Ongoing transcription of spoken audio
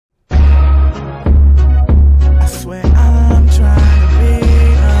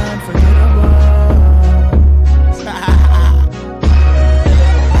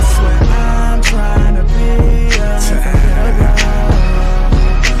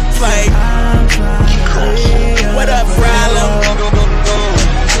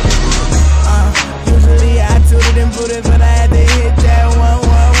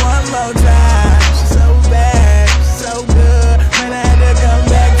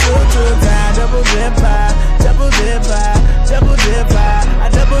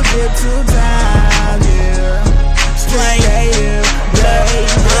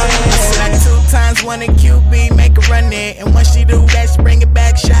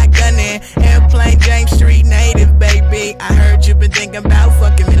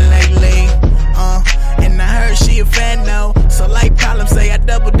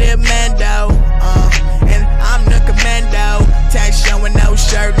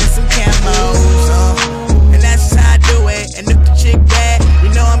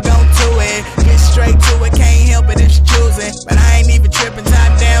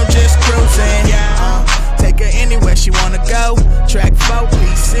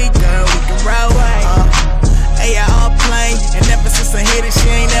4PC, girl, we can roll. Hey, I all plain, and ever since I hit it, she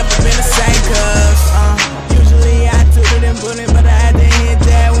ain't never been the same. Cause usually I took it and put it, but I had to hit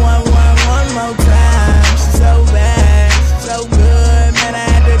that one more time. She's so bad, she's so good, man, I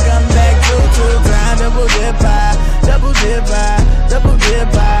had to come back two times. Double dip by, double dip by, double dip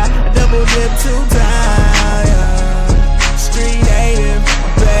by, double dip 2 times. Street native,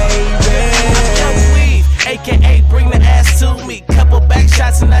 baby. Young Weev, aka bring the ass to me. Couple back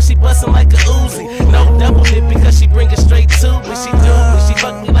shots and now she bustin' like a Uzi. No double dip because she bring it straight to me. She do me, she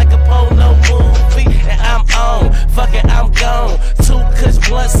fuck me like a porno movie. And I'm on, fuck it, I'm gone. 2 kush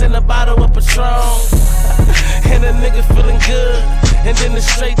blunts in a bottle of Patron. And a nigga feeling good. And then it's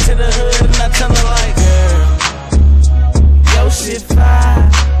straight to the hood. And I tell her like, girl, yo shit fire.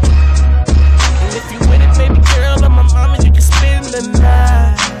 And if you with it, baby girl, I'm my mama, you can spend the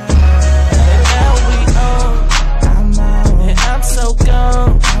night. And now we on. And I'm so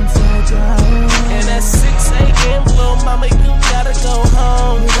gone. And at 6 a.m., little mama, you gotta go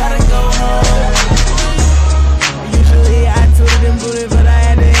home. You gotta go home. Usually I toot it and boot it, but I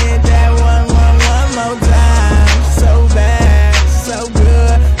had to hit that one more time. So bad, so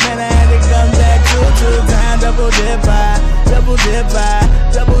good, man, I had to come back two times. Double dip by, double dip by,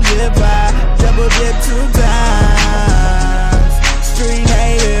 double dip by, double dip 2 times. Street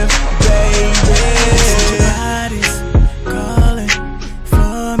native, baby. Body's calling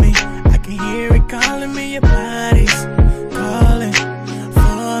for me, I can hear it calling me. Your body's calling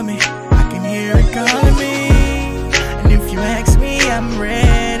for me, I can hear it calling me. And if you ask me, I'm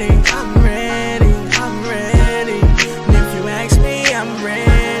ready, I'm ready, I'm ready. And if you ask me, I'm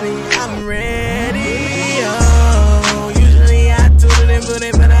ready, I'm ready. Oh, usually I do it and put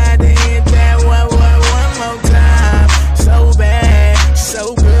it, but I had to hit that one more time. So bad,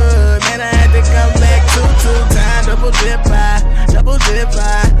 so good, man, I had to come back two times. Double dip by, double dip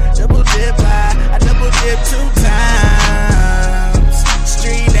by,